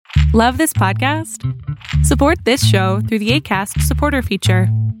Love this podcast? Support this show through the Acast supporter feature.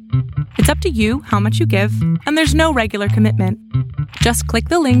 It's up to you how much you give, and there's no regular commitment. Just click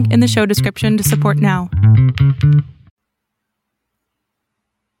the link in the show description to support now.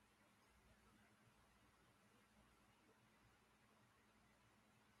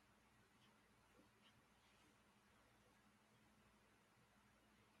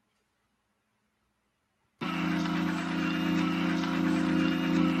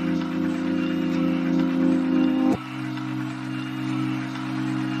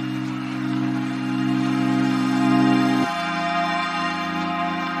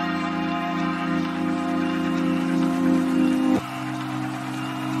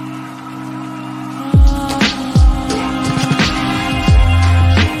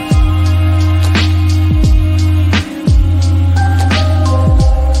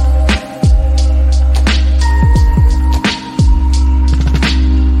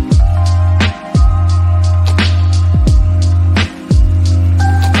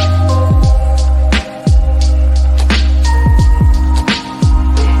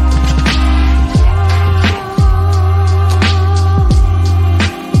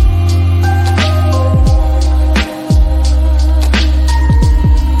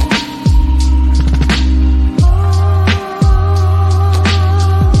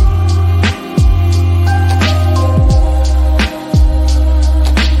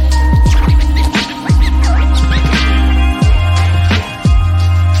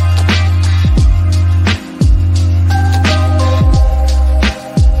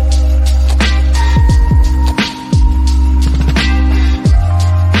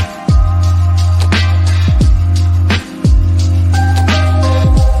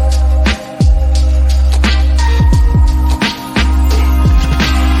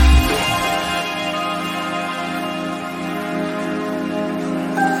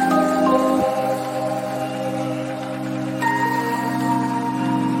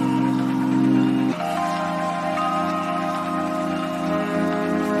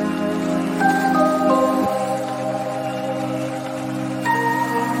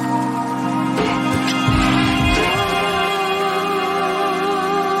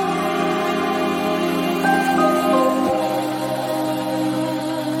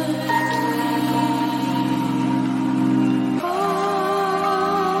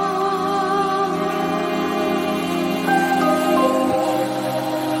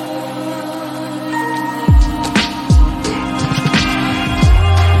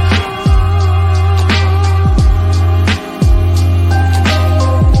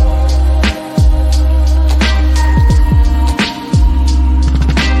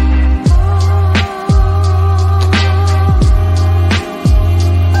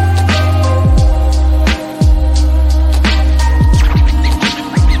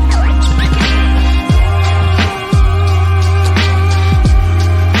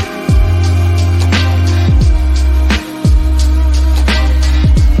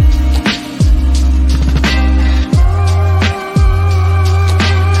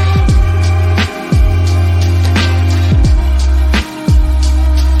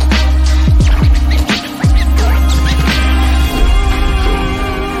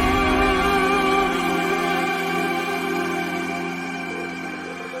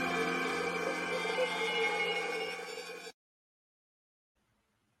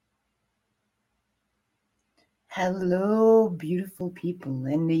 Hello, beautiful people.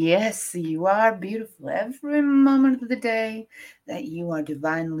 And yes, you are beautiful every moment of the day that you are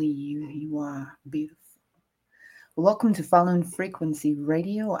divinely you. You are beautiful. Welcome to Following Frequency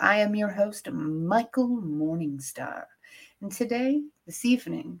Radio. I am your host, Michael Morningstar. And today, this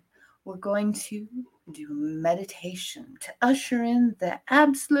evening, we're going to do meditation to usher in the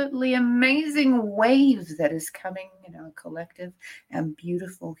absolutely amazing wave that is coming in our collective and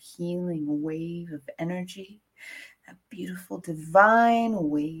beautiful healing wave of energy. A beautiful divine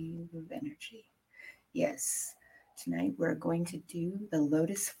wave of energy. Yes, tonight we're going to do the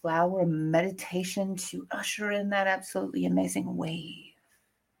lotus flower meditation to usher in that absolutely amazing wave.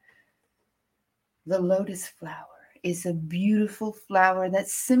 The lotus flower is a beautiful flower that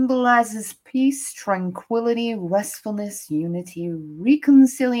symbolizes peace, tranquility, restfulness, unity,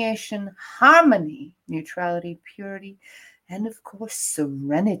 reconciliation, harmony, neutrality, purity, and of course,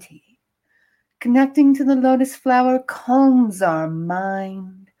 serenity. Connecting to the lotus flower calms our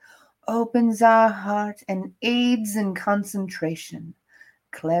mind, opens our heart, and aids in concentration,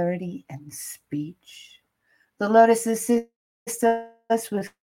 clarity, and speech. The lotus assists us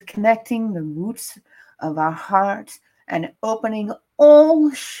with connecting the roots of our heart and opening all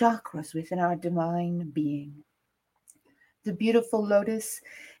chakras within our divine being. The beautiful lotus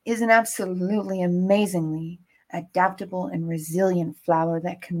is an absolutely amazingly adaptable and resilient flower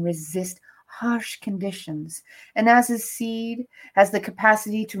that can resist harsh conditions, and as a seed has the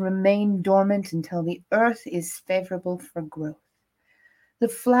capacity to remain dormant until the earth is favorable for growth. The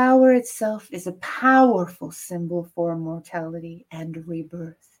flower itself is a powerful symbol for immortality and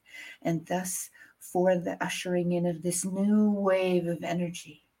rebirth, and thus for the ushering in of this new wave of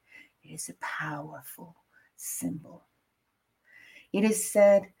energy. It is a powerful symbol. It is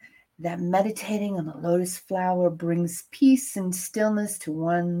said that meditating on the lotus flower brings peace and stillness to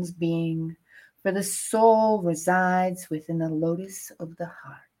one's being, for the soul resides within the lotus of the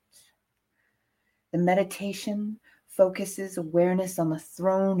heart. The meditation focuses awareness on the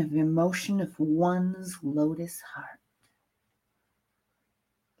throne of emotion of one's lotus heart.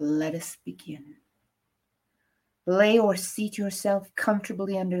 Let us begin. Lay or seat yourself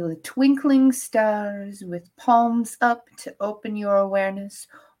comfortably under the twinkling stars with palms up to open your awareness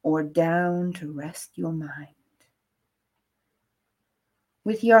or down to rest your mind.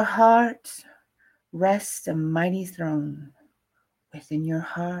 With your heart rests a mighty throne. Within your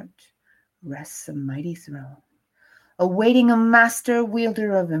heart rests a mighty throne, awaiting a master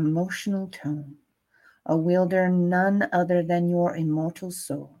wielder of emotional tone, a wielder none other than your immortal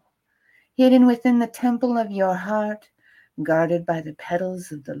soul, hidden within the temple of your heart, guarded by the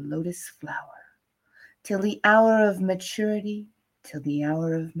petals of the lotus flower, till the hour of maturity,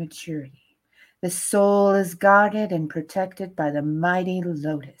 the soul is guarded and protected by the mighty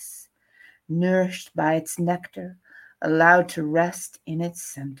lotus, nourished by its nectar, allowed to rest in its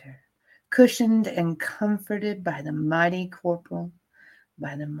center, cushioned and comforted by the mighty corporal,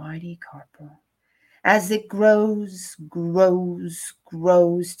 as it grows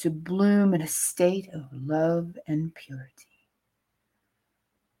to bloom in a state of love and purity.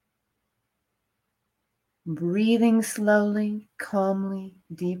 Breathing slowly, calmly,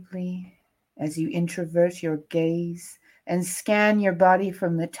 deeply, as you introvert your gaze and scan your body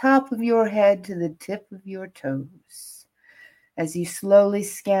from the top of your head to the tip of your toes. As you slowly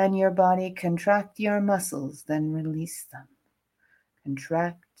scan your body, contract your muscles, then release them.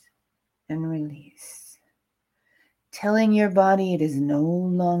 Contract and release. Telling your body it is no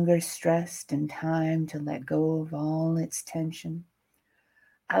longer stressed and time to let go of all its tension.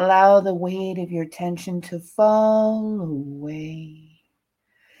 Allow the weight of your tension to fall away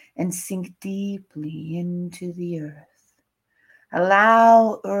and sink deeply into the earth.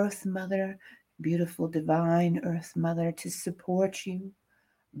 Allow Earth Mother, beautiful divine Earth Mother, to support you,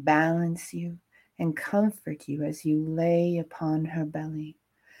 balance you, and comfort you as you lay upon her belly.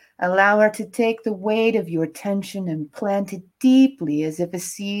 Allow her to take the weight of your tension and plant it deeply as if a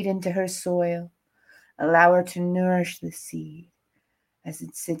seed into her soil. Allow her to nourish the seed as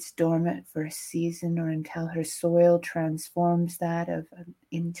it sits dormant for a season or until her soil transforms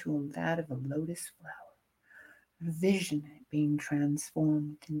into that of a lotus flower. Envision it being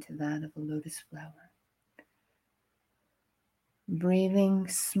transformed into that of a lotus flower. Breathing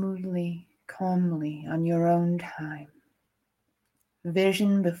smoothly, calmly on your own time.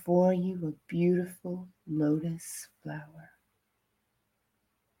 Vision before you a beautiful lotus flower.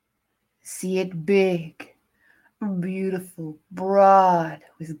 See it big, beautiful, broad,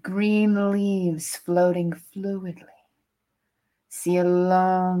 with green leaves floating fluidly. See a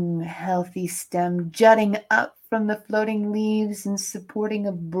long, healthy stem jutting up from the floating leaves and supporting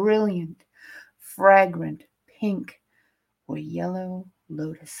a brilliant, fragrant pink or yellow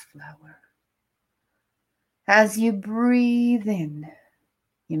lotus flower. As you breathe in,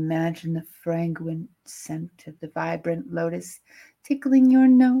 imagine the fragrant scent of the vibrant lotus tickling your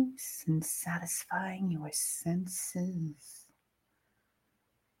nose and satisfying your senses.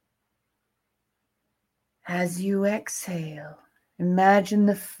 As you exhale, imagine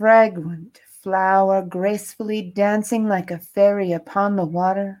the fragrant flower gracefully dancing like a fairy upon the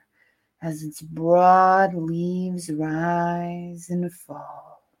water as its broad leaves rise and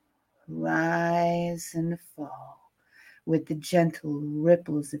fall with the gentle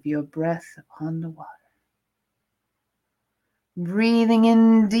ripples of your breath upon the water. Breathing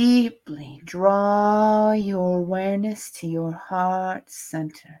in deeply, draw your awareness to your heart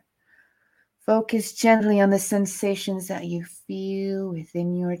center. Focus gently on the sensations that you feel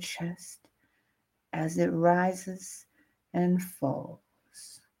within your chest as it rises and falls.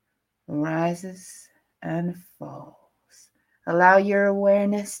 Rises and falls. Allow your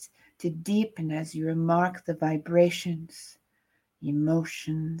awareness to deepen as you remark the vibrations,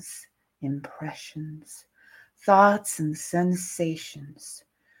 emotions, impressions, thoughts, and sensations.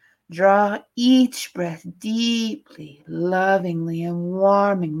 Draw each breath deeply, lovingly, and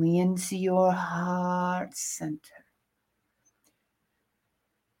warmingly into your heart center.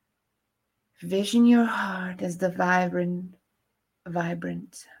 Vision your heart as the vibrant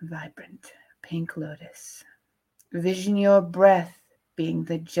pink lotus. Vision your breath being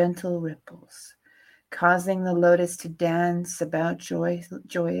the gentle ripples, causing the lotus to dance about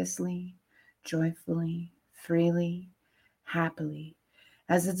joyously, joyfully, freely, happily,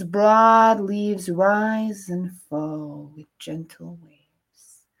 as its broad leaves rise and fall with gentle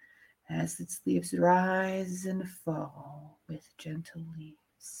waves, as its leaves rise and fall with gentle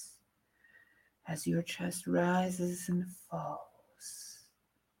leaves, as your chest rises and falls.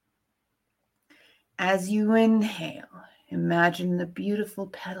 As you inhale, imagine the beautiful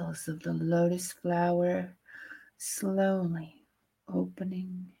petals of the lotus flower slowly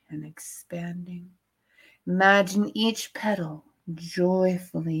opening and expanding. Imagine each petal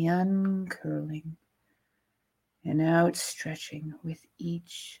joyfully uncurling and outstretching with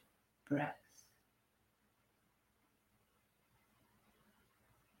each breath.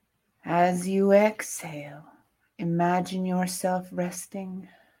 As you exhale, imagine yourself resting,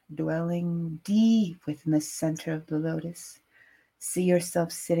 dwelling deep within the center of the lotus. See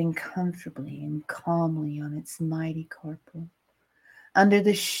yourself sitting comfortably and calmly on its mighty corporal, under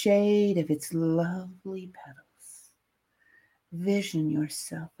the shade of its lovely petals. Vision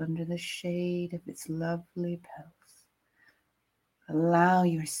yourself under the shade of its lovely petals. Allow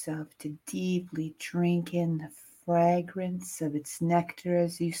yourself to deeply drink in the fragrance of its nectar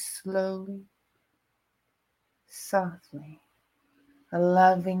as you slowly, softly,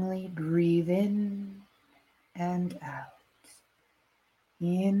 lovingly breathe in and out,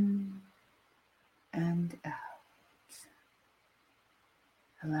 in and out.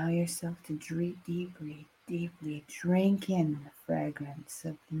 Allow yourself to deeply drink in the fragrance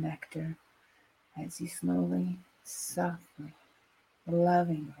of the nectar as you slowly, softly,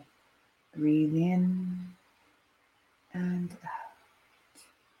 lovingly breathe in and out,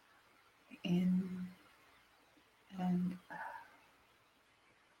 in and out.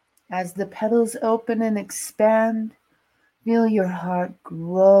 As the petals open and expand, feel your heart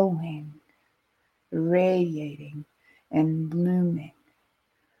growing, radiating, and blooming.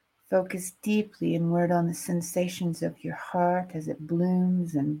 Focus deeply inward on the sensations of your heart as it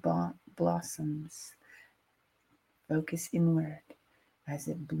blooms and blossoms. Focus inward as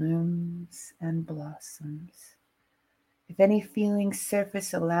it blooms and blossoms. If any feelings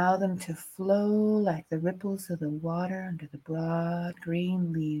surface, allow them to flow like the ripples of the water under the broad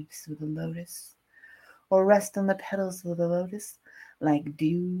green leaves of the lotus, or rest on the petals of the lotus like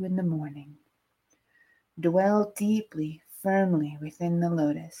dew in the morning. Dwell deeply, firmly within the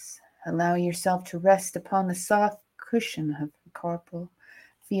lotus. Allow yourself to rest upon the soft cushion of the corporal,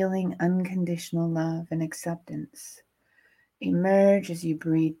 feeling unconditional love and acceptance. Emerge as you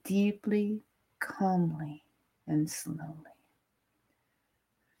breathe deeply, calmly, and slowly,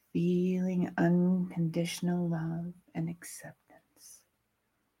 feeling unconditional love and acceptance.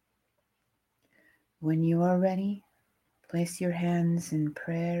 When you are ready, place your hands in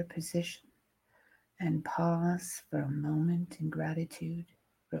prayer position and pause for a moment in gratitude,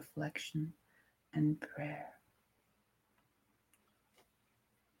 reflection, and prayer.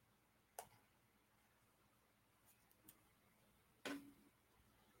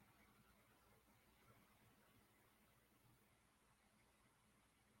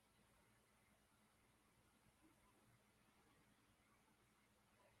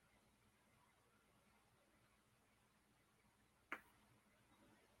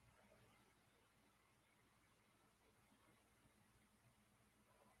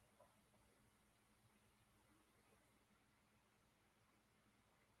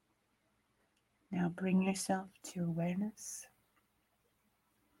 Now bring yourself to awareness.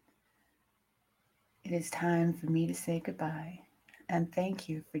 It is time for me to say goodbye, and thank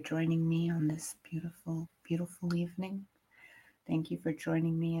you for joining me on this beautiful, beautiful evening. Thank you for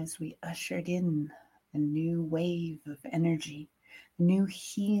joining me as we ushered in a new wave of energy, new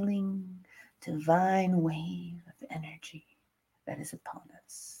healing, divine wave of energy that is upon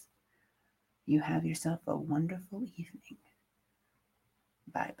us. You have yourself a wonderful evening.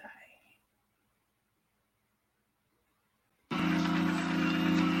 Bye-bye.